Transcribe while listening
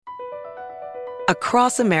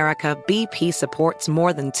Across America, BP supports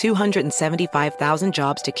more than 275,000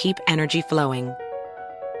 jobs to keep energy flowing.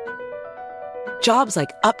 Jobs like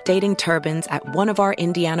updating turbines at one of our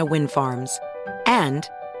Indiana wind farms and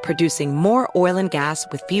producing more oil and gas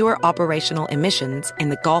with fewer operational emissions in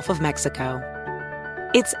the Gulf of Mexico.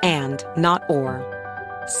 It's and, not or.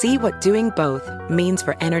 See what doing both means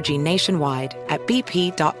for energy nationwide at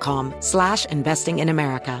bp.com/investing in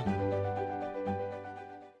America.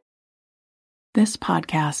 This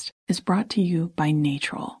podcast is brought to you by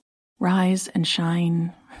Natrol. Rise and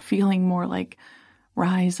shine, feeling more like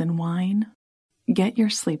rise and wine? Get your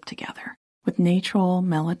sleep together with Natrol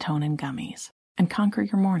melatonin gummies and conquer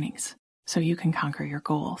your mornings so you can conquer your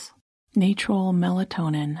goals. Natrol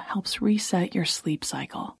melatonin helps reset your sleep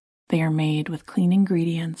cycle. They are made with clean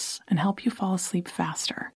ingredients and help you fall asleep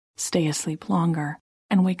faster, stay asleep longer,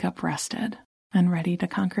 and wake up rested and ready to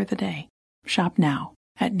conquer the day. Shop now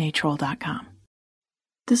at Natrol.com.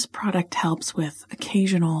 This product helps with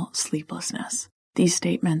occasional sleeplessness. These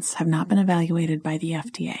statements have not been evaluated by the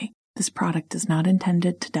FDA. This product is not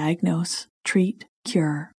intended to diagnose, treat,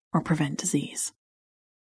 cure, or prevent disease.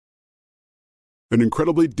 An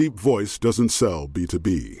incredibly deep voice doesn't sell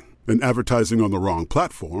B2B. And advertising on the wrong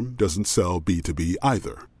platform doesn't sell B2B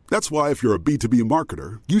either. That's why if you're a B2B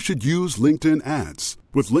marketer, you should use LinkedIn Ads.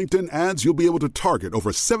 With LinkedIn Ads, you'll be able to target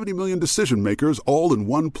over 70 million decision makers all in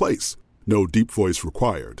one place. No deep voice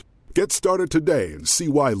required. Get started today and see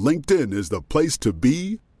why LinkedIn is the place to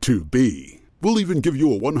be to be. We'll even give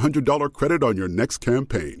you a $100 credit on your next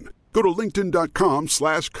campaign. Go to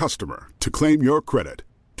linkedin.com/customer to claim your credit.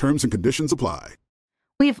 Terms and conditions apply.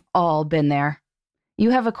 We've all been there.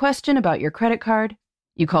 You have a question about your credit card,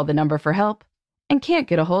 you call the number for help, and can't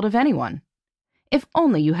get a hold of anyone. If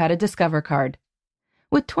only you had a Discover card.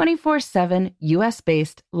 With 24/7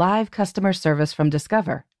 US-based live customer service from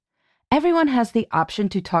Discover, everyone has the option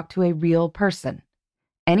to talk to a real person.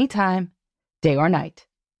 Anytime, day or night.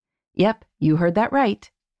 Yep, you heard that right.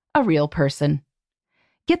 A real person.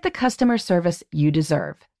 Get the customer service you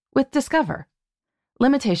deserve with Discover.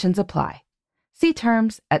 Limitations apply. See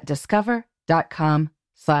terms at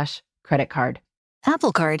discover.com/creditcard.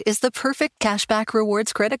 Apple Card is the perfect cashback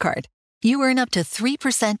rewards credit card. You earn up to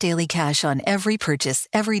 3% daily cash on every purchase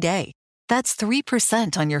every day. That's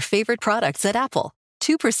 3% on your favorite products at Apple,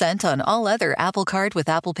 2% on all other Apple Card with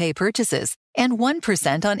Apple Pay purchases, and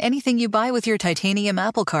 1% on anything you buy with your titanium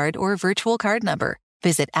Apple Card or virtual card number.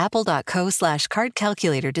 Visit apple.co/card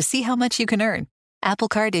calculator to see how much you can earn. Apple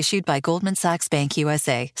Card issued by Goldman Sachs Bank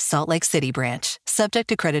USA, Salt Lake City branch. Subject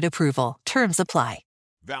to credit approval. Terms apply.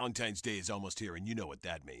 Valentine's Day is almost here, and you know what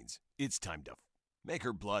that means. It's time to make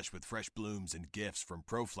her blush with fresh blooms and gifts from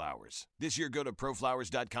ProFlowers. This year, go to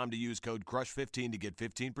proflowers.com to use code CRUSH15 to get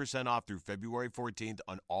 15% off through February 14th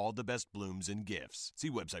on all the best blooms and gifts.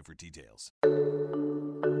 See website for details.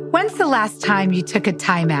 When's the last time you took a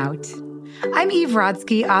time out? I'm Eve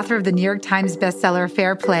Rodsky, author of the New York Times bestseller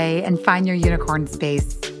Fair Play and Find Your Unicorn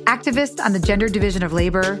Space, activist on the gender division of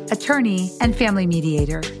labor, attorney, and family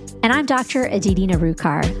mediator. And I'm Dr. Aditi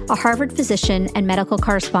Narukar, a Harvard physician and medical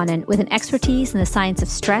correspondent with an expertise in the science of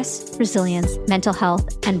stress, resilience, mental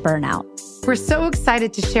health, and burnout. We're so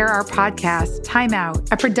excited to share our podcast, Time Out,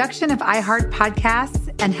 a production of iHeart Podcasts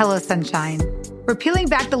and Hello Sunshine. We're peeling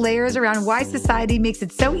back the layers around why society makes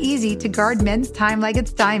it so easy to guard men's time like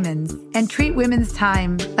it's diamonds and treat women's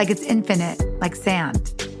time like it's infinite, like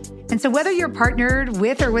sand. And so whether you're partnered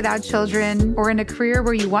with or without children or in a career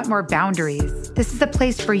where you want more boundaries, this is the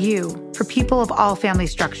place for you, for people of all family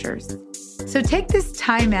structures. So take this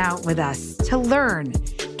time out with us to learn,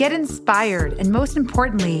 get inspired, and most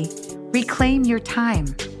importantly, reclaim your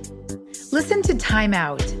time. Listen to Time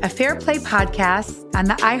Out, a Fair Play podcast on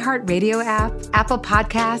the iHeartRadio app, Apple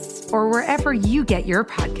Podcasts, or wherever you get your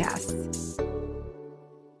podcasts.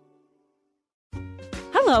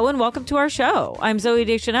 Hello and welcome to our show. I'm Zooey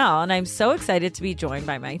Deschanel, and I'm so excited to be joined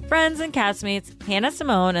by my friends and castmates, Hannah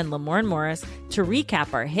Simone and Lamorne Morris, to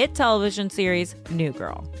recap our hit television series, New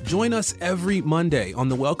Girl. Join us every Monday on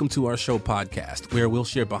the Welcome to Our Show podcast, where we'll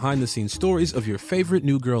share behind-the-scenes stories of your favorite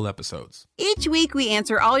New Girl episodes. Each week, we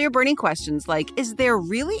answer all your burning questions like, is there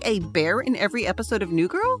really a bear in every episode of New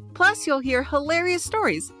Girl? Plus, you'll hear hilarious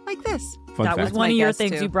stories like this. That was one of your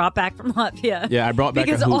things you brought back from Latvia. Yeah, I brought back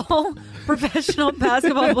because a hoop. all professional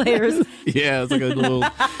basketball players. Yeah, it's like a little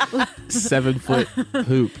 7-foot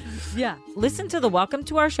hoop. Yeah. Listen to the Welcome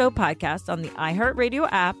to Our Show podcast on the iHeartRadio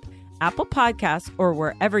app, Apple Podcasts, or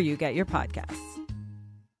wherever you get your podcasts.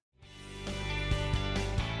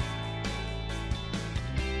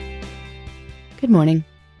 Good morning.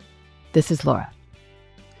 This is Laura.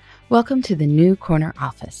 Welcome to the New Corner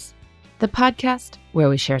Office, the podcast where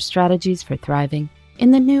we share strategies for thriving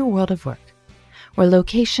in the new world of work, where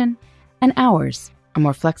location and hours are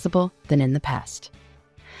more flexible than in the past.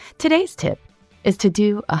 Today's tip is to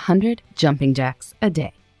do 100 jumping jacks a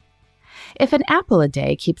day. If an apple a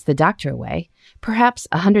day keeps the doctor away, perhaps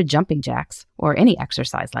 100 jumping jacks, or any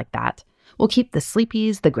exercise like that, will keep the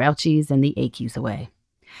sleepies, the grouchies, and the achies away.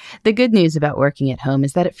 The good news about working at home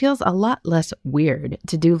is that it feels a lot less weird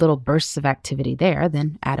to do little bursts of activity there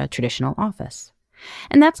than at a traditional office.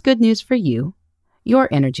 And that's good news for you, your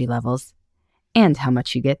energy levels, and how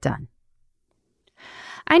much you get done.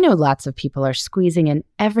 I know lots of people are squeezing in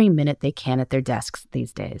every minute they can at their desks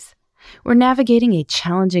these days. We're navigating a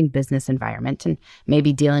challenging business environment and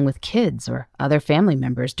maybe dealing with kids or other family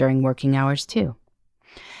members during working hours too.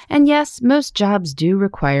 And yes, most jobs do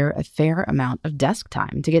require a fair amount of desk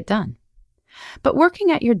time to get done. But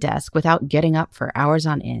working at your desk without getting up for hours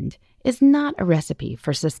on end is not a recipe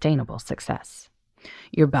for sustainable success.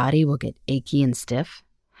 Your body will get achy and stiff,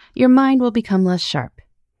 your mind will become less sharp,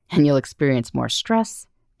 and you'll experience more stress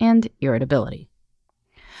and irritability.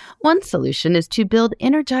 One solution is to build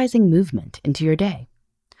energizing movement into your day.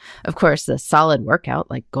 Of course, a solid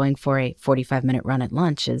workout like going for a 45-minute run at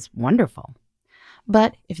lunch is wonderful.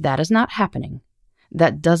 But if that is not happening,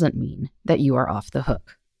 that doesn't mean that you are off the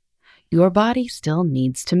hook. Your body still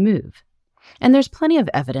needs to move. And there's plenty of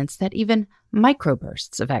evidence that even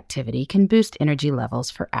microbursts of activity can boost energy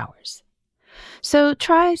levels for hours. So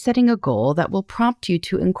try setting a goal that will prompt you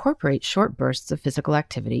to incorporate short bursts of physical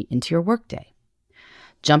activity into your workday.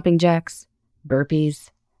 Jumping jacks,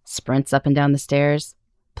 burpees, sprints up and down the stairs,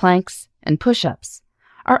 planks, and push-ups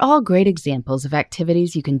are all great examples of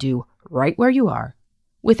activities you can do right where you are,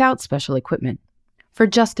 without special equipment, for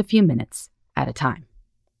just a few minutes at a time.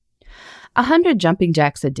 100 jumping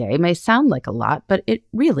jacks a day may sound like a lot, but it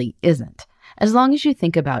really isn't, as long as you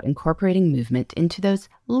think about incorporating movement into those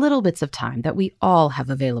little bits of time that we all have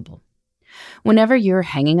available. Whenever you're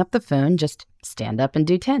hanging up the phone, just stand up and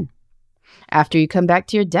do 10. After you come back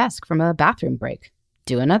to your desk from a bathroom break,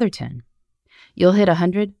 do another 10. You'll hit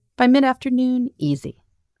 100 by mid-afternoon easy.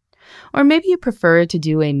 Or maybe you prefer to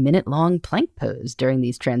do a minute-long plank pose during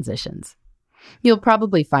these transitions. You'll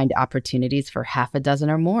probably find opportunities for half a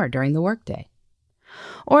dozen or more during the workday.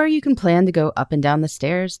 Or you can plan to go up and down the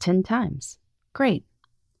stairs 10 times. Great.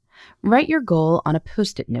 Write your goal on a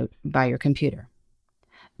Post-it note by your computer.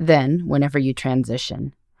 Then, whenever you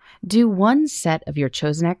transition, do one set of your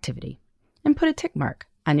chosen activity and put a tick mark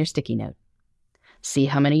on your sticky note. See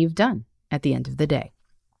how many you've done at the end of the day.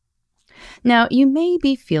 Now, you may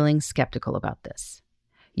be feeling skeptical about this.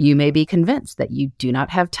 You may be convinced that you do not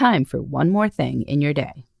have time for one more thing in your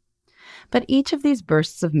day. But each of these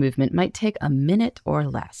bursts of movement might take a minute or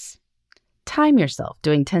less. Time yourself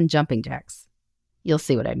doing 10 jumping jacks. You'll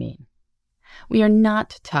see what I mean. We are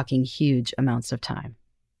not talking huge amounts of time.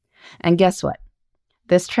 And guess what?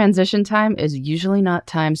 This transition time is usually not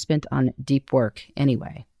time spent on deep work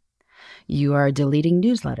anyway. You are deleting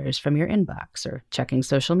newsletters from your inbox or checking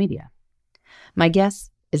social media. My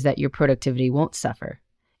guess is that your productivity won't suffer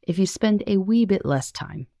if you spend a wee bit less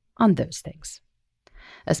time on those things.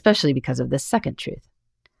 Especially because of this second truth.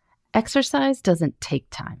 Exercise doesn't take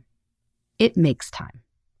time. It makes time.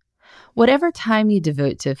 Whatever time you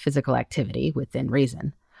devote to physical activity within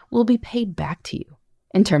reason will be paid back to you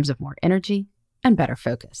in terms of more energy and better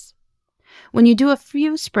focus. When you do a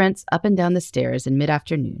few sprints up and down the stairs in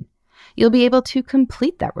mid-afternoon, you'll be able to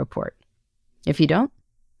complete that report. If you don't,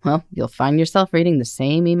 well, you'll find yourself reading the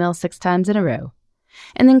same email 6 times in a row,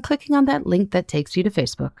 and then clicking on that link that takes you to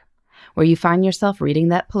Facebook, where you find yourself reading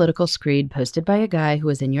that political screed posted by a guy who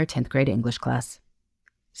was in your 10th grade English class.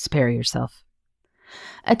 Spare yourself.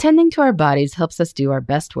 Attending to our bodies helps us do our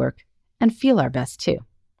best work and feel our best too.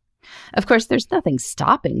 Of course, there's nothing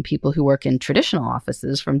stopping people who work in traditional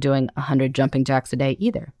offices from doing 100 jumping jacks a day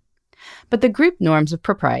either. But the group norms of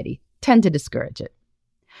propriety tend to discourage it.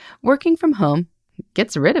 Working from home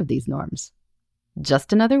gets rid of these norms.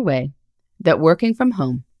 Just another way that working from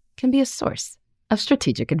home can be a source of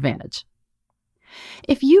strategic advantage.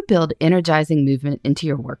 If you build energizing movement into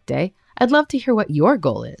your workday, I'd love to hear what your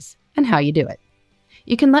goal is and how you do it.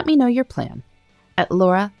 You can let me know your plan at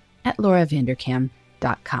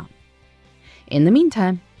laura@lauravanderkam.com. In the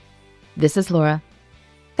meantime, this is Laura.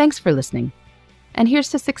 Thanks for listening, and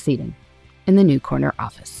here's to succeeding in the New Corner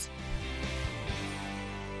Office.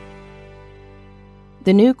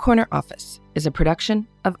 The New Corner Office is a production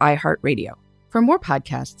of iHeartRadio. For more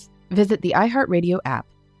podcasts, visit the iHeartRadio app,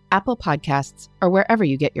 Apple Podcasts, or wherever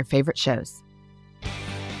you get your favorite shows.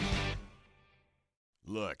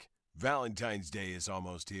 Look, Valentine's Day is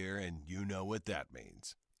almost here, and you know what that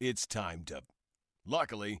means. It's time to...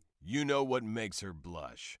 Luckily, you know what makes her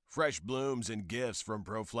blush. Fresh blooms and gifts from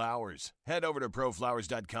ProFlowers. Head over to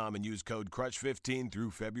ProFlowers.com and use code CRUSH15 through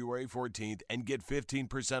February 14th and get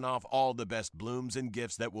 15% off all the best blooms and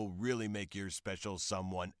gifts that will really make your special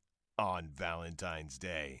someone on Valentine's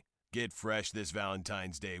Day. Get fresh this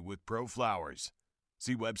Valentine's Day with ProFlowers.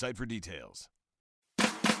 See website for details.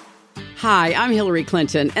 Hi, I'm Hillary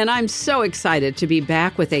Clinton, and I'm so excited to be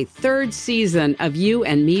back with a third season of You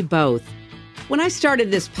and Me Both. When I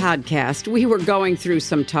started this podcast, we were going through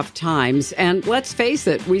some tough times, and let's face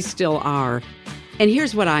it, we still are. And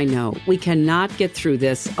here's what I know. We cannot get through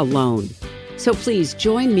this alone. So please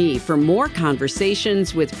join me for more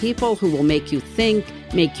conversations with people who will make you think,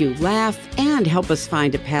 make you laugh, and help us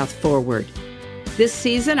find a path forward. This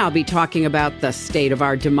season, I'll be talking about the state of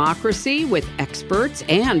our democracy with experts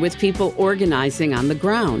and with people organizing on the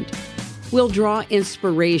ground. We'll draw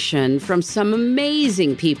inspiration from some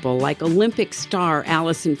amazing people like Olympic star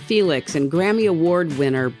Allison Felix and Grammy Award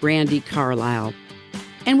winner Brandi Carlile.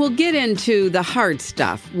 And we'll get into the hard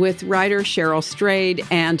stuff with writer Cheryl Strayed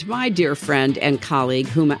and my dear friend and colleague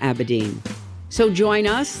Huma Abedin. So join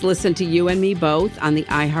us, listen to You and Me Both on the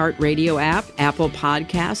iHeartRadio app, Apple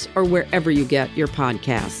Podcasts, or wherever you get your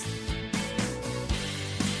podcasts.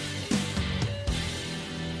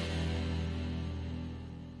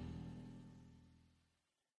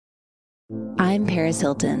 I'm Paris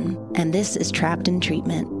Hilton, and this is Trapped in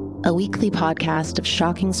Treatment, a weekly podcast of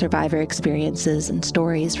shocking survivor experiences and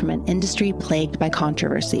stories from an industry plagued by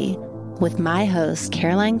controversy. With my hosts,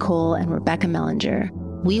 Caroline Cole and Rebecca Mellinger,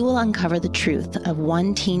 we will uncover the truth of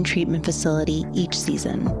one teen treatment facility each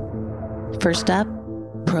season. First up,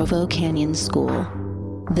 Provo Canyon School.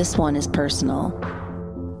 This one is personal.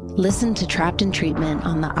 Listen to Trapped in Treatment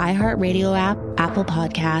on the iHeartRadio app, Apple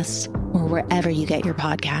Podcasts, or wherever you get your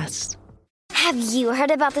podcasts. Have you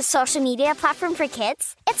heard about the social media platform for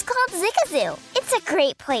kids? It's called Zigazoo. It's a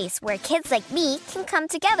great place where kids like me can come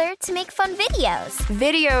together to make fun videos.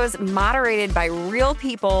 Videos moderated by real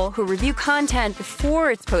people who review content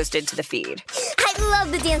before it's posted to the feed. I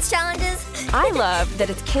love the dance challenges. I love that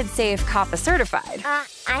it's KidSafe COPPA certified.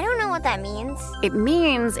 I don't know what that means. It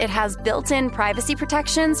means it has built-in privacy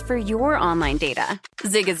protections for your online data.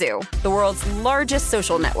 Zigazoo, the world's largest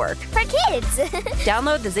social network. For kids.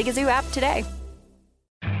 Download the Zigazoo app today.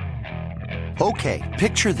 Okay,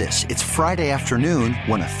 picture this. It's Friday afternoon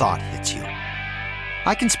when a thought hits you.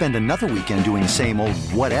 I can spend another weekend doing the same old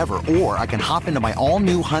whatever, or I can hop into my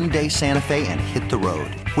all-new Hyundai Santa Fe and hit the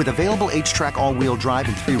road. With available H-Track all-wheel drive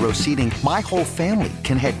and 3-row seating, my whole family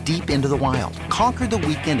can head deep into the wild. Conquer the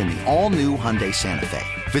weekend in the all-new Hyundai Santa Fe.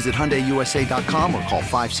 Visit HyundaiUSA.com or call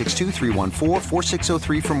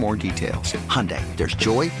 562-314-4603 for more details. Hyundai, there's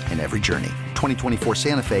joy in every journey. 2024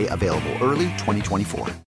 Santa Fe, available early 2024.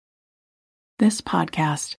 This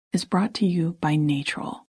podcast is brought to you by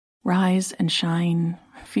Natrol. Rise and shine,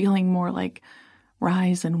 feeling more like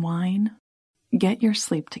rise and wine. Get your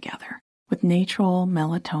sleep together with Natrol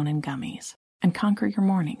melatonin gummies and conquer your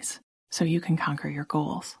mornings so you can conquer your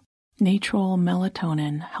goals. Natrol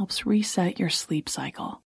melatonin helps reset your sleep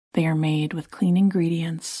cycle. They are made with clean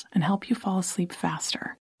ingredients and help you fall asleep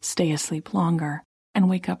faster, stay asleep longer, and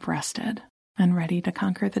wake up rested and ready to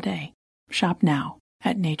conquer the day. Shop now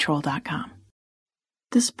at Natrol.com.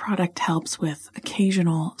 This product helps with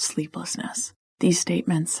occasional sleeplessness. These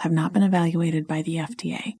statements have not been evaluated by the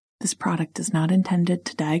FDA. This product is not intended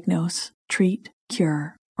to diagnose, treat,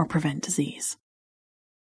 cure, or prevent disease.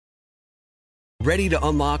 Ready to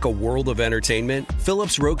unlock a world of entertainment?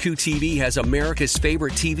 Philips Roku TV has America's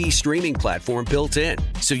favorite TV streaming platform built in,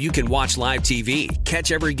 so you can watch live TV,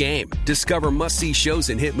 catch every game, discover must-see shows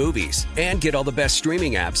and hit movies, and get all the best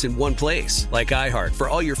streaming apps in one place, like iHeart for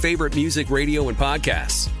all your favorite music, radio, and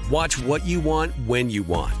podcasts. Watch what you want, when you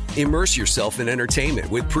want. Immerse yourself in entertainment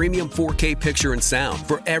with premium 4K picture and sound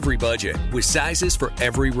for every budget, with sizes for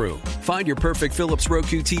every room. Find your perfect Philips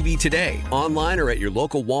Roku TV today, online or at your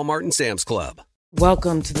local Walmart and Sam's Club.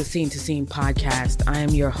 Welcome to the Scene to Scene podcast. I am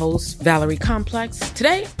your host, Valerie Complex.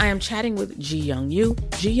 Today, I am chatting with Ji Young Yu.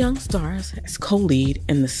 Ji Young stars as co-lead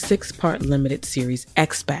in the 6-part limited series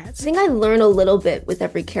Expats. I think I learn a little bit with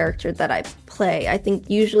every character that I play. I think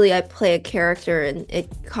usually I play a character and it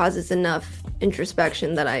causes enough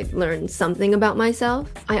introspection that I learn something about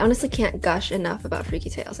myself. I honestly can't gush enough about Freaky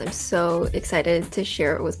Tales. I'm so excited to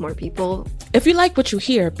share it with more people. If you like what you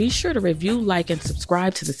hear, be sure to review, like, and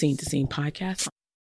subscribe to the Scene to Scene podcast